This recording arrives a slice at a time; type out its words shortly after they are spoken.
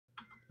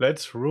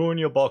Let's ruin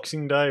your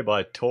Boxing Day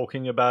by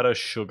talking about a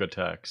sugar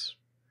tax.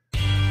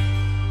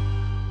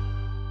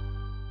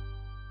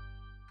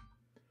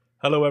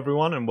 Hello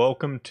everyone and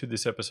welcome to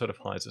this episode of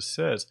Heiser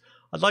Says.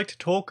 I'd like to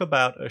talk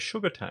about a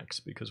sugar tax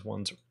because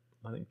one's,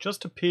 I think,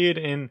 just appeared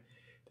in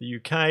the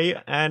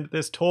UK and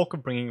there's talk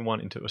of bringing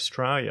one into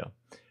Australia.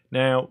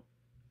 Now,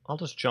 I'll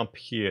just jump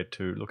here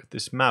to look at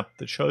this map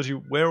that shows you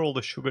where all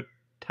the sugar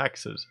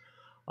taxes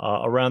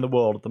are around the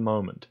world at the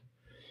moment.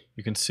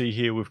 You can see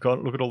here we've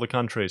got, look at all the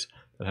countries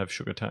that have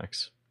sugar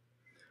tax.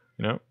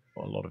 You know,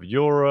 a lot of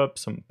Europe,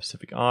 some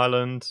Pacific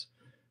Islands,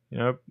 you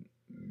know,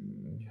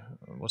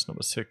 what's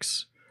number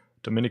 6?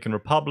 Dominican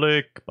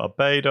Republic,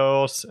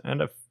 Barbados,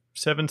 and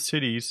 7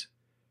 cities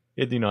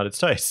in the United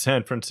States.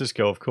 San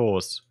Francisco, of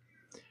course.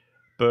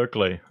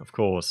 Berkeley, of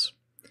course.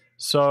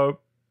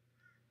 So,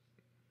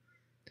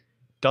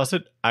 does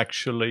it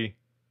actually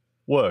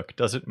work?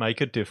 Does it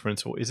make a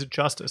difference? Or is it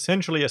just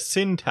essentially a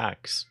sin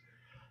tax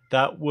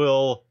that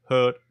will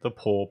hurt the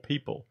poor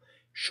people?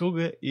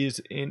 Sugar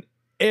is in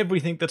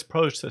everything that's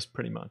processed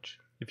pretty much.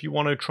 If you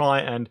want to try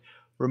and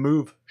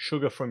remove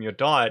sugar from your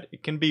diet,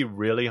 it can be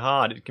really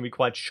hard. It can be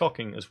quite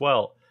shocking as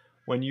well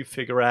when you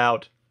figure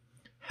out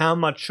how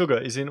much sugar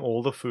is in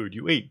all the food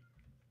you eat.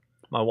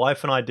 My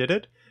wife and I did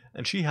it,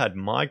 and she had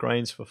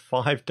migraines for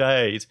 5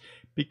 days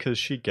because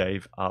she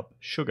gave up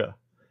sugar.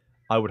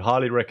 I would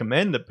highly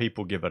recommend that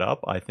people give it up.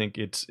 I think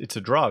it's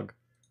a drug.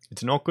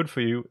 It's not good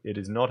for you. It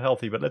is not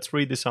healthy. But let's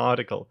read this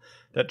article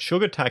that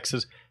sugar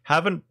taxes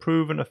haven't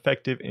proven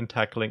effective in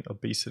tackling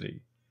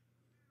obesity.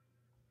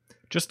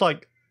 Just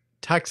like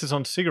taxes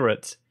on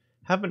cigarettes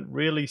haven't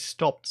really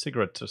stopped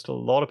cigarettes. There's still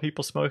a lot of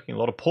people smoking, a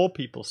lot of poor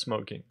people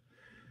smoking.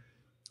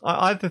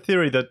 I have the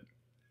theory that,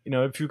 you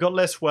know, if you've got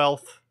less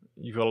wealth,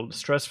 you've got a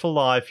stressful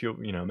life,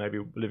 you're, you know, maybe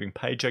living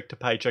paycheck to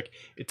paycheck,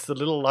 it's the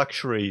little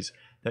luxuries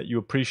that you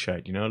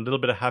appreciate, you know, a little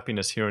bit of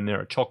happiness here and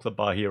there, a chocolate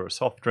bar here, a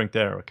soft drink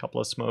there, a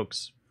couple of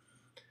smokes.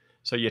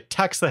 So you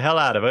tax the hell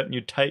out of it, and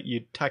you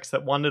tax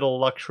that one little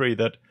luxury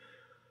that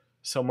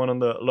someone on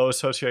the lower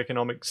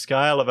socioeconomic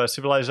scale of our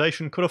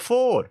civilization could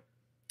afford,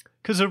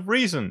 because of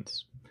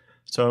reasons.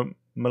 So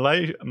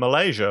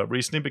Malaysia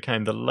recently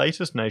became the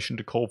latest nation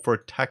to call for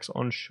a tax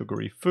on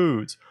sugary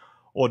foods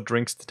or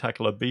drinks to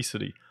tackle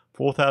obesity.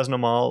 4,000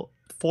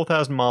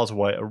 miles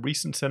away, a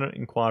recent Senate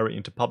inquiry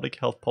into public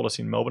health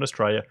policy in Melbourne,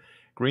 Australia,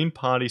 Green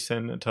Party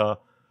Senator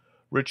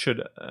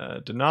Richard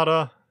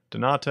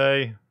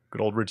Donate, good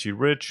old Richie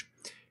Rich,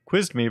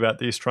 quizzed me about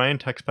the Australian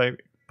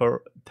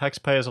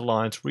Taxpayers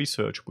Alliance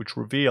research, which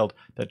revealed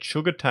that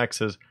sugar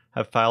taxes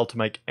have failed to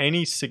make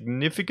any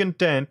significant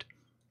dent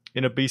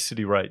in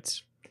obesity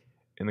rates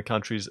in the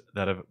countries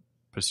that have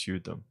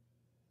pursued them.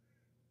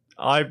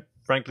 I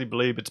frankly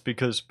believe it's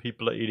because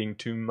people are eating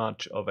too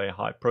much of a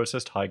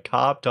high-processed,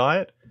 high-carb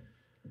diet,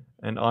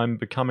 and I'm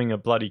becoming a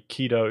bloody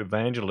keto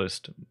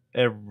evangelist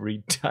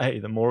every day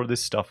the more of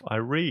this stuff I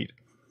read.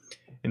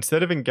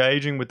 Instead of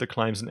engaging with the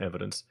claims and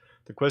evidence,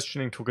 the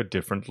questioning took a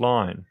different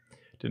line.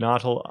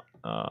 Donatel,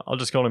 I'll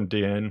just call him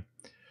DN,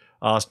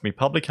 asked me,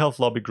 public health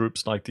lobby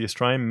groups like the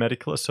Australian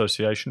Medical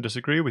Association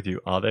disagree with you.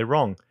 Are they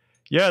wrong?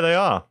 Yeah, they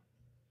are.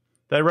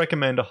 They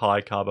recommend a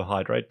high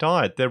carbohydrate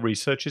diet. Their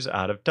research is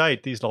out of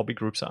date. These lobby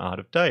groups are out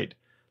of date.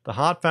 The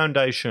Heart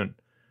Foundation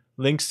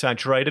links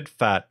saturated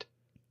fat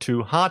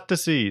to heart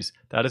disease.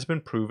 That has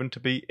been proven to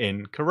be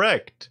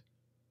incorrect.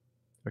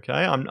 Okay,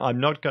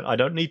 I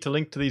don't need to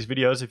link to these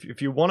videos.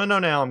 If you want to know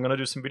now, I'm going to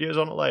do some videos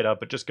on it later,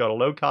 but just go to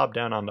Low Carb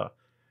Down Under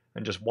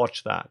and just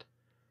watch that.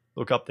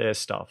 Look up their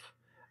stuff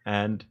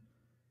and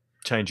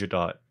change your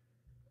diet.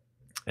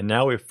 And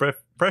now we have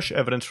fresh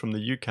evidence from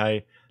the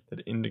UK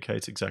that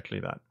indicates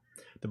exactly that.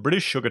 The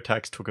British sugar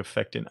tax took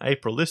effect in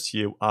April this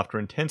year after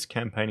intense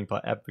campaigning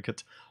by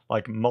advocates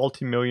like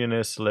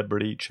multimillionaire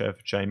celebrity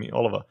chef Jamie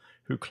Oliver,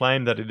 who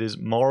claim that it is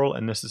moral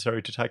and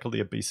necessary to tackle the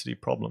obesity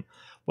problem.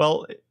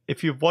 Well,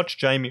 if you've watched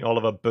Jamie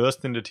Oliver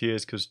burst into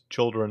tears because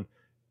children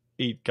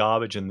eat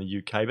garbage in the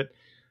UK, but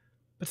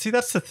see,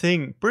 that's the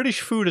thing. British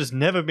food has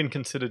never been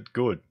considered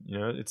good. You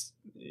know,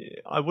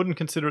 I wouldn't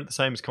consider it the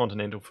same as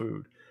continental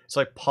food. It's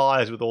like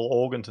pies with all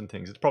organs and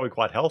things. It's probably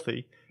quite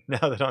healthy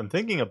now that I'm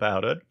thinking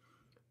about it.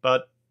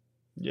 But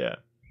yeah,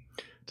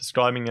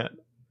 describing it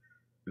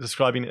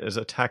as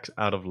a tax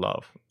out of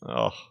love.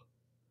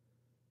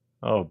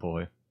 Oh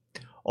boy.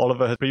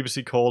 Oliver has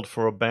previously called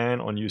for a ban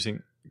on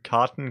using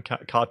cartoon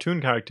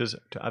characters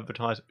to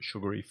advertise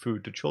sugary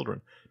food to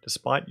children,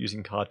 despite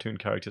using cartoon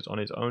characters on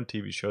his own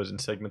TV shows and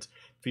segments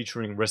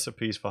featuring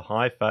recipes for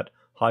high-fat,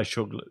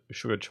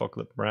 high-sugar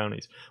chocolate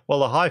brownies. Well,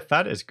 the high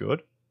fat is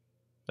good.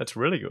 That's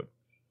really good.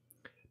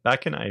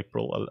 Back in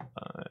April,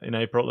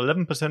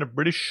 11% of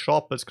British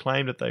shoppers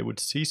claimed that they would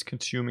cease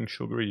consuming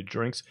sugary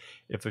drinks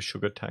if a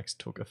sugar tax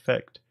took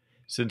effect.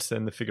 Since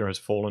then, the figure has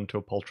fallen to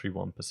a paltry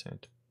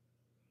 1%.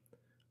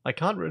 I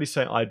can't really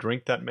say I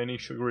drink that many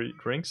sugary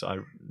drinks. I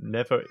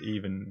never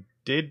even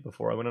did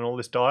before I went on all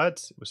these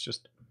diets. It was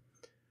just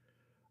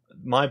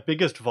My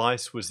biggest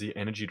vice was the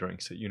energy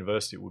drinks at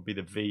university. It would be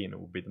the V and it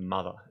would be the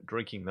mother,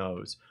 drinking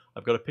those.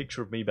 I've got a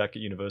picture of me back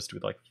at university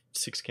with like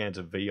 6 cans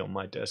of V on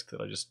my desk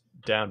that I just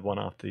downed one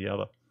after the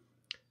other.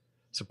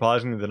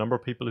 Surprisingly, the number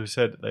of people who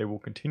said they will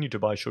continue to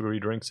buy sugary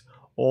drinks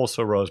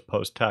also rose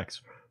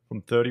post-tax,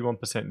 from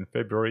 31% in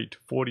February to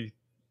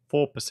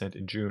 44%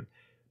 in June.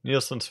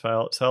 Nielsen's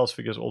sales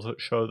figures also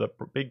show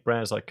that big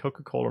brands like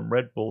Coca-Cola and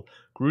Red Bull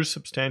grew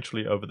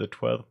substantially over the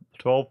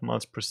 12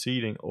 months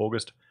preceding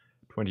August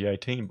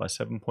 2018 by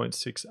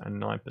 7.6%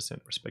 and 9%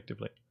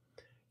 respectively.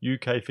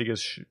 UK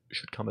figures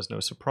should come as no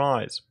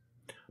surprise.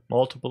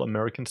 Multiple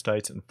American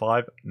states and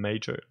 5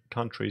 major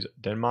countries,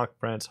 Denmark,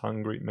 France,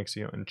 Hungary,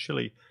 Mexico, and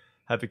Chile,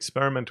 have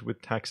experimented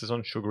with taxes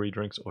on sugary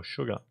drinks or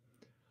sugar.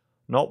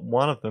 Not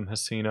one of them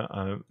has seen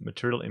a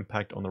material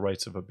impact on the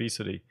rates of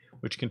obesity,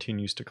 which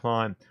continues to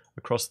climb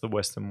across the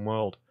Western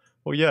world.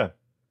 Well, yeah.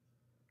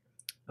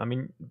 I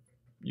mean,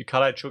 you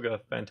cut out sugar,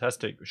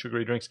 fantastic.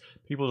 Sugary drinks,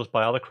 people just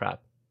buy other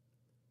crap.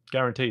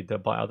 Guaranteed, they'll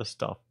buy other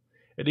stuff.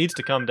 It needs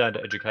to come down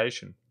to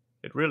education.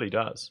 It really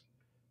does.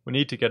 We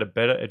need to get a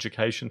better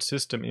education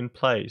system in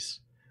place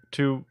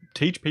to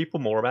teach people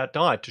more about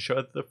diet, to show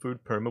that the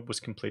food pyramid was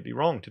completely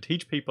wrong, to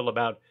teach people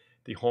about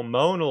the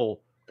hormonal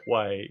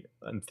way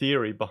and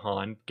theory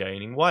behind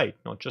gaining weight,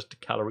 not just a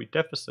calorie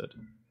deficit.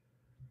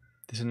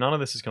 None of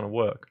this is going to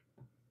work.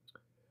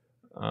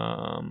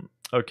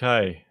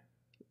 Okay.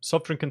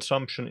 Soft drink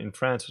consumption in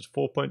France was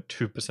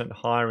 4.2%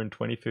 higher in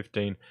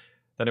 2015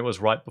 than it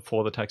was right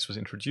before the tax was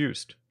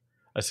introduced.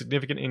 A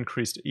significant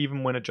increase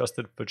even when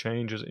adjusted for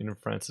changes in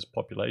France's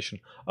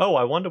population. Oh,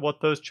 I wonder what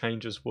those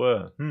changes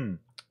were.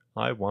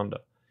 I wonder.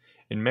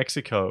 In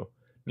Mexico,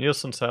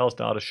 Nielsen sales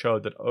data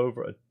showed that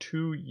over a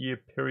 2-year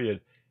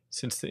period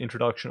since the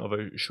introduction of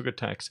a sugar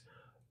tax,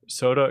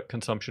 soda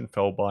consumption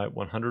fell by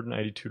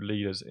 182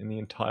 liters in the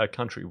entire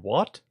country.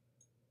 What?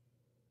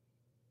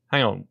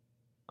 Hang on.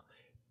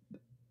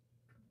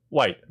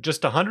 Wait,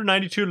 just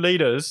 182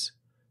 liters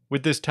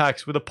with this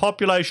tax, with a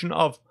population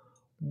of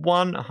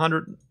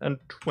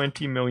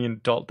 $120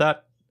 million.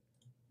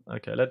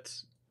 Okay,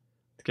 let's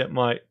get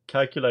my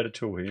calculator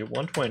tool here.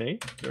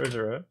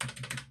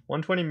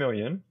 120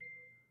 million.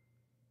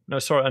 No,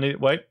 sorry,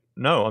 wait.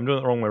 No, I'm doing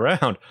it the wrong way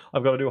around.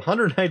 I've got to do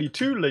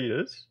 182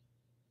 liters.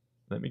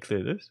 Let me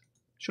clear this.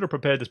 Should have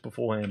prepared this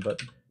beforehand, but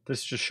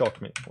this just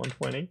shocked me.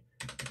 120.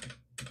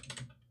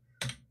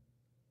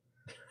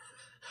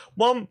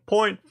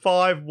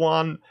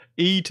 1.51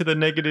 e to the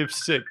negative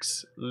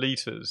 6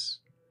 liters.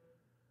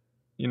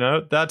 You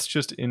know, that's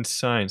just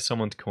insane.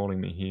 Someone's calling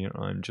me here.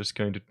 I'm just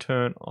going to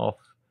turn off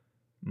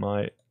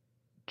my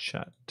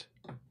chat.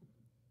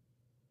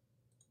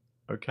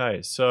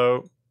 Okay,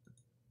 so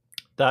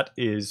that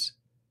is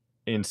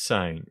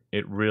insane.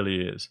 It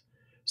really is.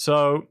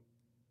 So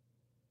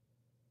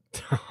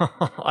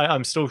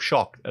I'm still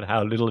shocked at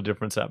how little a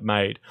difference that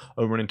made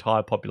over an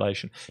entire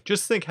population.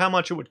 Just think how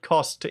much it would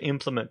cost to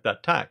implement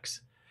that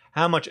tax.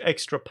 How much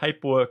extra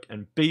paperwork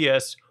and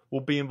BS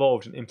will be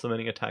involved in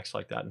implementing a tax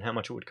like that, and how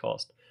much it would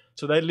cost.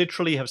 So they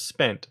literally have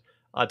spent,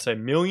 I'd say,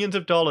 millions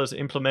of dollars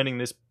implementing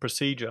this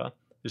procedure,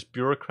 this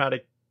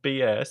bureaucratic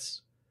BS.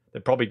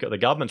 The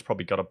government's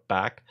probably got it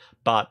back,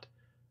 but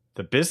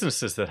the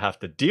businesses that have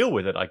to deal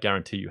with it, I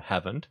guarantee you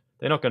haven't.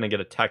 They're not going to get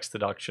a tax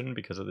deduction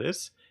because of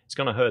this. It's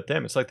going to hurt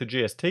them. It's like the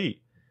GST.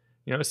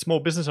 You know, a small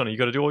business owner, you've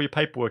got to do all your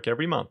paperwork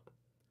every month.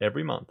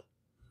 Every month.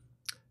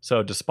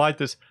 So despite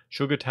this,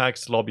 sugar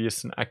tax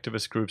lobbyists and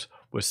activist groups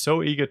were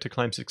so eager to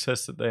claim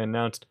success that they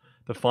announced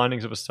the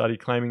findings of a study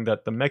claiming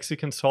that the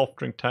Mexican soft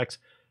drink tax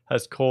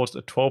has caused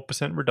a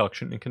 12%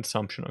 reduction in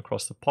consumption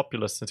across the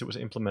populace since it was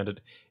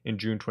implemented in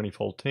June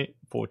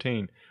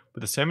 2014,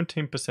 with a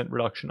 17%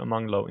 reduction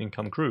among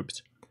low-income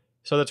groups.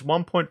 So that's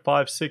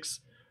 1.56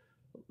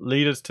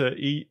 liters to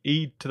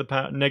e to the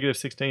power negative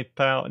 16th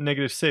power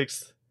negative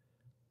 6th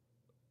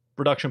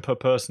reduction per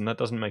person. That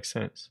doesn't make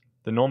sense.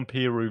 The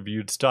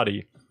non-peer-reviewed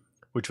study,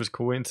 which was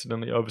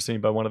coincidentally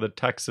overseen by one of the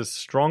tax's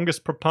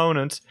strongest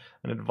proponents,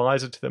 an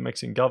advisor to the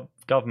Mexican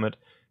government,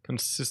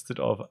 consisted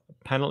of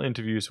panel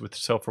interviews with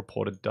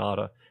self-reported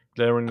data.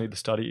 Glaringly, the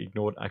study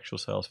ignored actual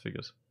sales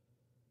figures.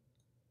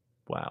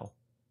 Wow.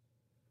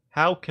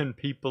 How can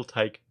people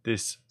take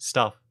this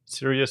stuff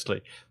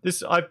seriously?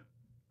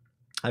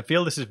 I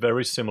feel this is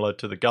very similar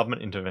to the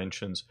government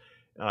interventions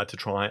to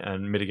try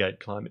and mitigate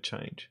climate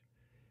change.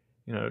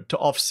 You know, to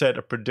offset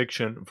a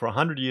prediction for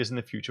 100 years in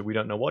the future, we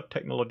don't know what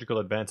technological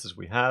advances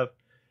we have,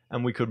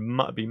 and we could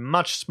be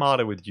much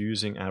smarter with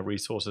using our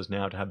resources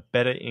now to have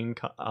better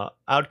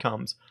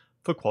outcomes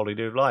for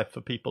quality of life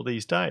for people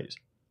these days.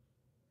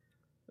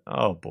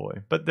 Oh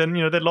boy. But then,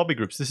 you know, they're lobby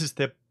groups. This is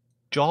their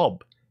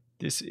job.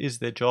 This is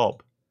their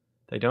job.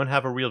 They don't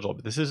have a real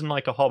job. This isn't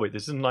like a hobby.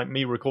 This isn't like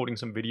me recording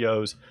some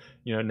videos,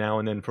 you know, now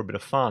and then for a bit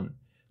of fun.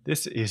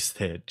 This is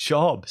their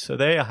job. So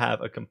they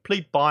have a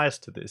complete bias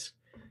to this.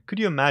 Could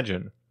you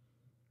imagine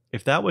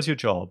if that was your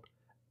job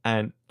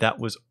and that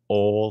was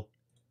all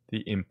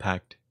the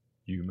impact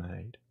you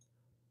made?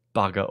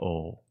 Bugger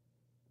all.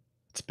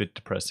 It's a bit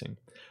depressing.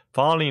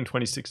 Finally, in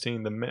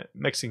 2016, the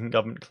Mexican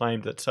government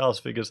claimed that sales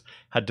figures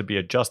had to be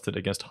adjusted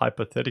against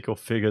hypothetical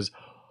figures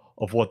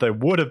of what they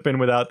would have been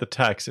without the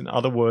tax. In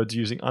other words,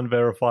 using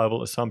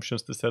unverifiable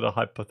assumptions to set a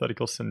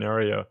hypothetical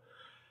scenario.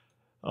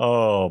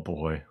 Oh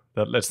boy,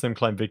 that lets them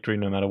claim victory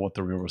no matter what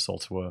the real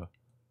results were.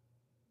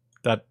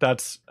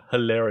 That's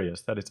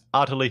hilarious. That is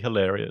utterly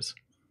hilarious.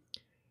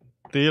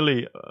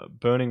 Clearly,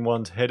 burying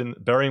one's head in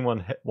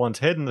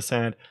the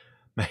sand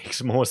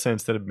makes more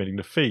sense than admitting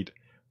defeat.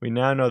 We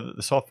now know that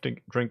the soft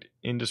drink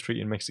industry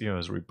in Mexico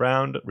has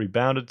rebounded,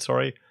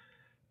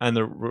 and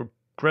the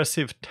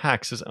regressive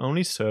taxes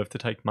only serve to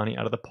take money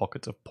out of the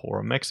pockets of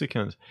poorer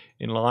Mexicans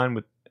to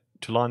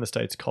line the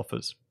state's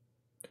coffers.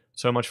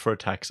 So much for a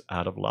tax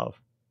out of love.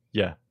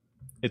 Yeah,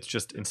 it's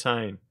just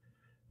insane.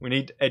 We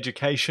need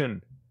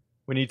education.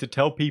 We need to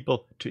tell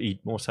people to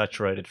eat more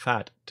saturated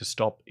fat, to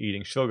stop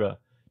eating sugar,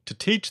 to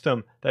teach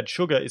them that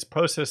sugar is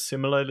processed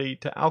similarly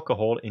to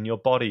alcohol in your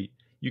body.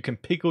 You can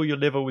pickle your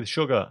liver with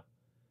sugar.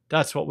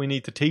 That's what we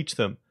need to teach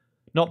them,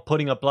 not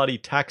putting a bloody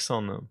tax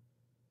on them.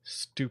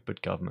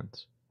 Stupid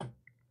governments.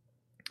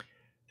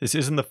 This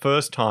isn't the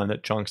first time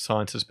that junk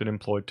science has been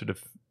employed to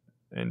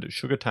defend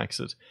sugar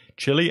taxes.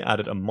 Chile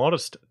added a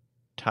modest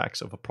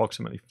tax of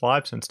approximately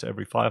 5 cents to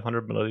every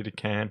 500 milliliter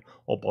can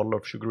or bottle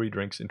of sugary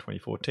drinks in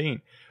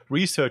 2014.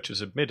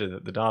 Researchers admitted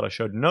that the data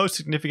showed no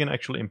significant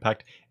actual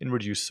impact in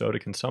reduced soda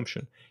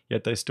consumption,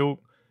 yet they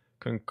still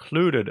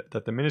concluded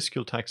that the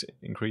minuscule tax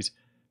increase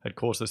had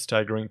caused a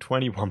staggering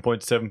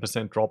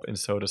 21.7% drop in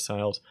soda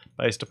sales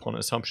based upon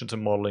assumptions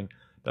and modeling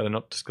that are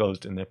not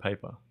disclosed in their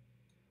paper.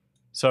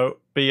 So,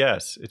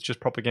 BS, it's just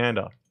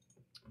propaganda.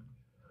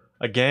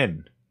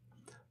 Again.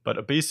 But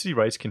obesity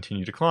rates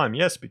continue to climb,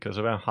 yes, because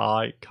of our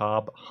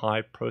high-carb,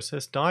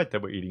 high-processed diet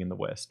that we're eating in the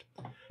West.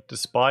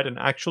 Despite an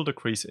actual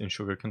decrease in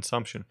sugar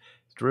consumption,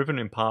 it's driven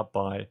in part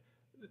by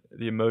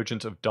the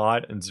emergence of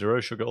diet and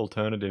zero-sugar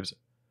alternatives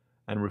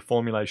and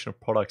reformulation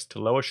of products to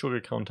lower sugar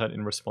content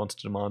in response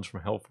to demands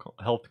from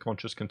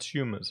health-conscious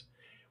consumers.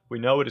 We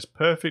know it is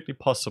perfectly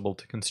possible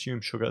to consume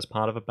sugar as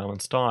part of a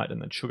balanced diet,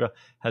 and that sugar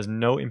has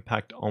no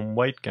impact on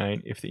weight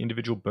gain if the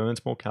individual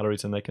burns more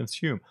calories than they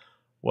consume.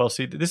 Well,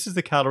 see, this is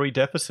the calorie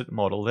deficit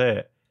model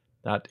there.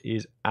 That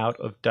is out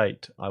of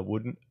date. I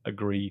wouldn't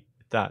agree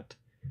with that.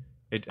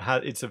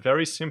 It's a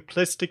very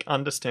simplistic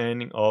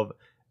understanding of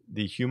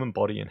the human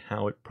body and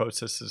how it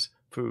processes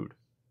food.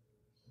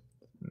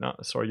 No,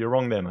 sorry, you're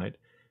wrong there, mate.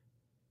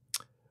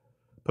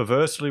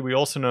 Perversely, we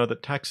also know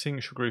that taxing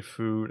sugary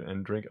food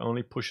and drink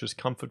only pushes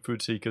comfort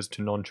food seekers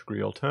to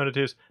non-sugary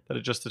alternatives that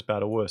are just as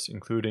bad or worse,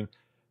 including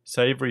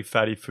savory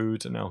fatty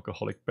foods and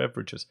alcoholic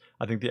beverages.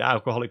 I think the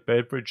alcoholic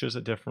beverages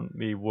are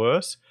definitely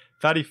worse.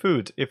 Fatty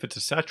foods, if it's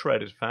a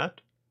saturated fat,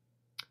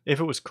 if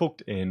it was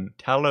cooked in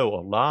tallow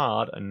or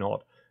lard and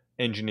not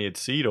engineered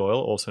seed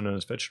oil, also known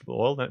as vegetable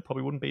oil, then it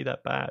probably wouldn't be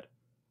that bad.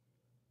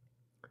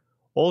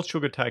 All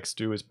sugar tax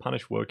do is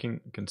punish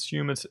working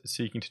consumers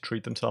seeking to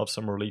treat themselves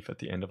some relief at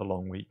the end of a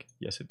long week.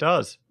 Yes, it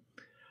does.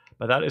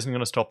 But that isn't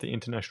going to stop the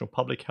international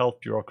public health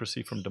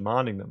bureaucracy from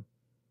demanding them.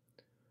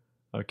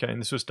 Okay,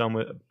 and this was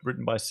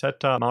written by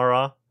Seta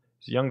Mara,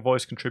 who's a young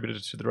voice contributor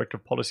to the Director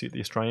of Policy at the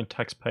Australian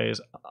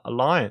Taxpayers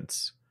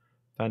Alliance.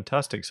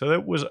 Fantastic. So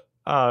that was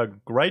a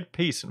great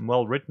piece and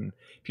well written.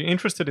 If you're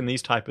interested in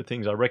these type of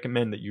things, I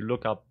recommend that you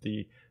look up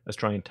the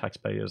Australian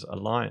Taxpayers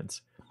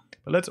Alliance.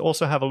 But let's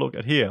also have a look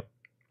at here.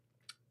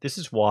 This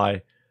is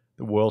why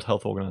the World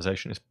Health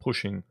Organization is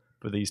pushing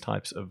for these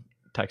types of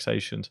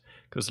taxations.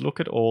 Because look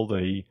at all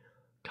the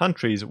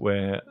countries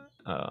where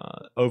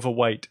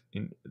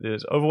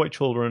there's overweight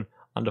children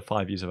under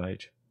 5 years of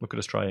age. Look at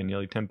Australia,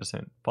 nearly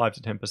 10%, 5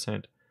 to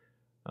 10%,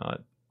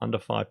 under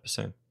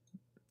 5%.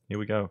 Here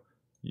we go.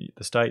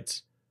 The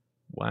States,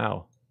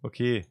 wow, look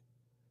here.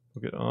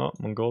 Look at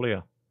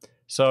Mongolia.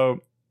 So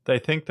they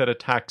think that a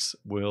tax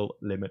will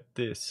limit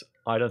this.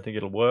 I don't think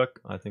it'll work.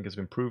 I think it's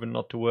been proven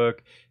not to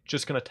work. It's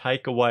just going to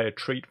take away a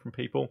treat from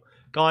people.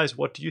 Guys,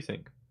 what do you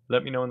think?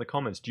 Let me know in the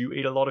comments. Do you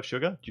eat a lot of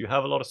sugar? Do you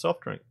have a lot of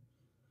soft drink?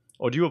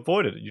 Or do you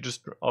avoid it? You're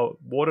just a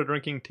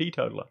water-drinking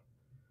teetotaler.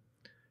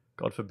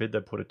 God forbid they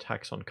put a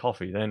tax on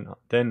coffee.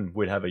 Then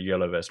we'd have a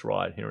yellow vest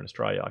riot here in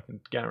Australia. I can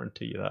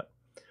guarantee you that.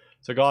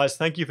 So guys,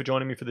 thank you for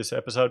joining me for this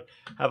episode.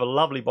 Have a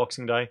lovely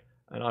Boxing Day,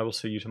 and I will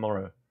see you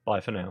tomorrow.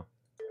 Bye for now.